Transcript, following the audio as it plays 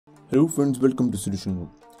Hello friends, welcome to Solution Room.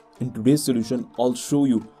 In today's solution, I'll show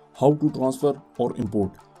you how to transfer or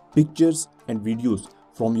import pictures and videos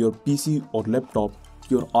from your PC or laptop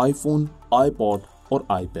to your iPhone, iPod or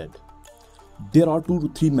iPad. There are 2 to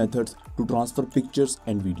 3 methods to transfer pictures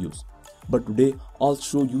and videos, but today I'll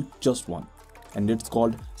show you just one, and it's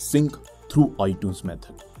called sync through iTunes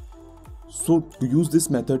method. So to use this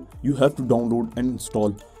method, you have to download and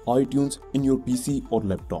install iTunes in your PC or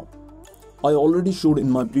laptop. I already showed in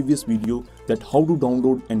my previous video that how to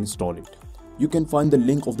download and install it. You can find the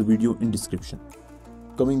link of the video in description.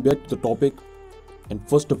 Coming back to the topic, and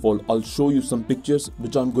first of all I'll show you some pictures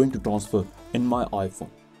which I'm going to transfer in my iPhone.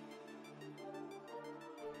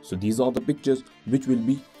 So these are the pictures which will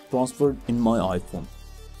be transferred in my iPhone.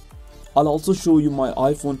 I'll also show you my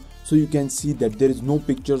iPhone so you can see that there is no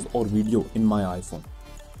pictures or video in my iPhone.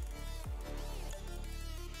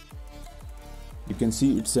 You can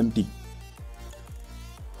see it's empty.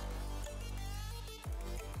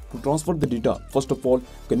 To transfer the data, first of all,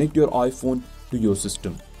 connect your iPhone to your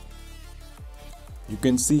system. You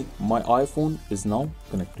can see my iPhone is now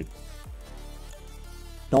connected.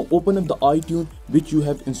 Now open up the iTunes which you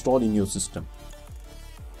have installed in your system.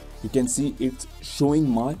 You can see it's showing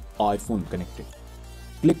my iPhone connected.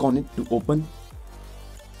 Click on it to open.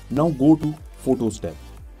 Now go to Photos tab.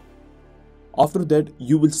 After that,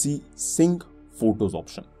 you will see Sync Photos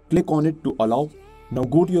option. Click on it to allow. Now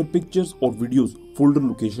go to your pictures or videos folder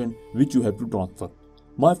location which you have to transfer.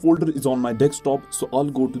 My folder is on my desktop, so I'll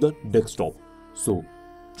go to the desktop. So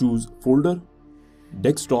choose folder,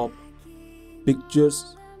 desktop,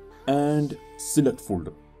 pictures and select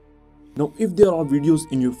folder. Now if there are videos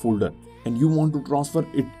in your folder and you want to transfer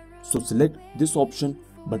it, so select this option,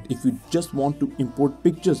 but if you just want to import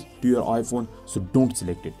pictures to your iPhone, so don't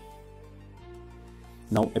select it.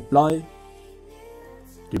 Now apply,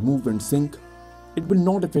 remove and sync. It will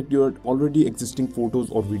not affect your already existing photos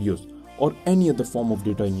or videos or any other form of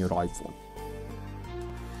data in your iPhone.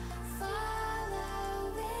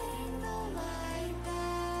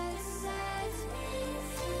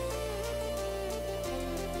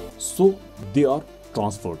 So they are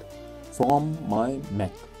transferred from my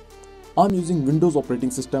Mac. I'm using Windows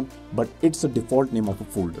operating system, but it's a default name of a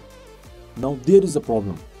folder. Now there is a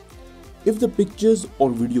problem. If the pictures or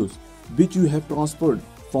videos which you have transferred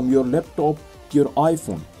from your laptop to your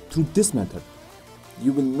iPhone through this method,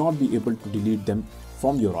 you will not be able to delete them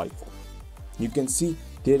from your iPhone. You can see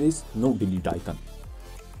there is no delete icon.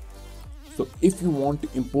 So if you want to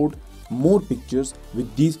import more pictures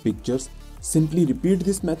with these pictures, simply repeat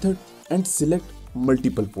this method and select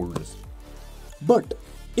multiple folders. But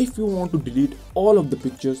if you want to delete all of the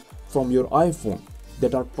pictures from your iPhone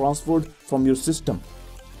that are transferred from your system,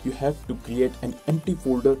 you have to create an empty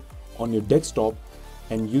folder on your desktop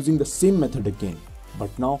and using the same method again, but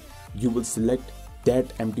now you will select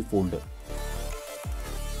that empty folder.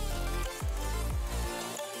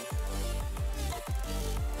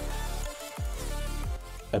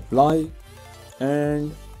 Apply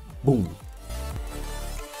and boom.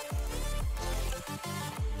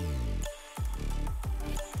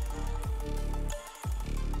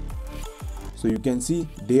 So you can see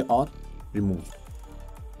they are removed.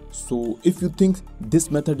 So if you think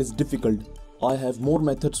this method is difficult, I have more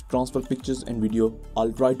methods to transfer pictures and video.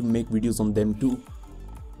 I'll try to make videos on them too.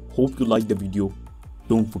 Hope you like the video.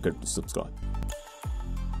 Don't forget to subscribe.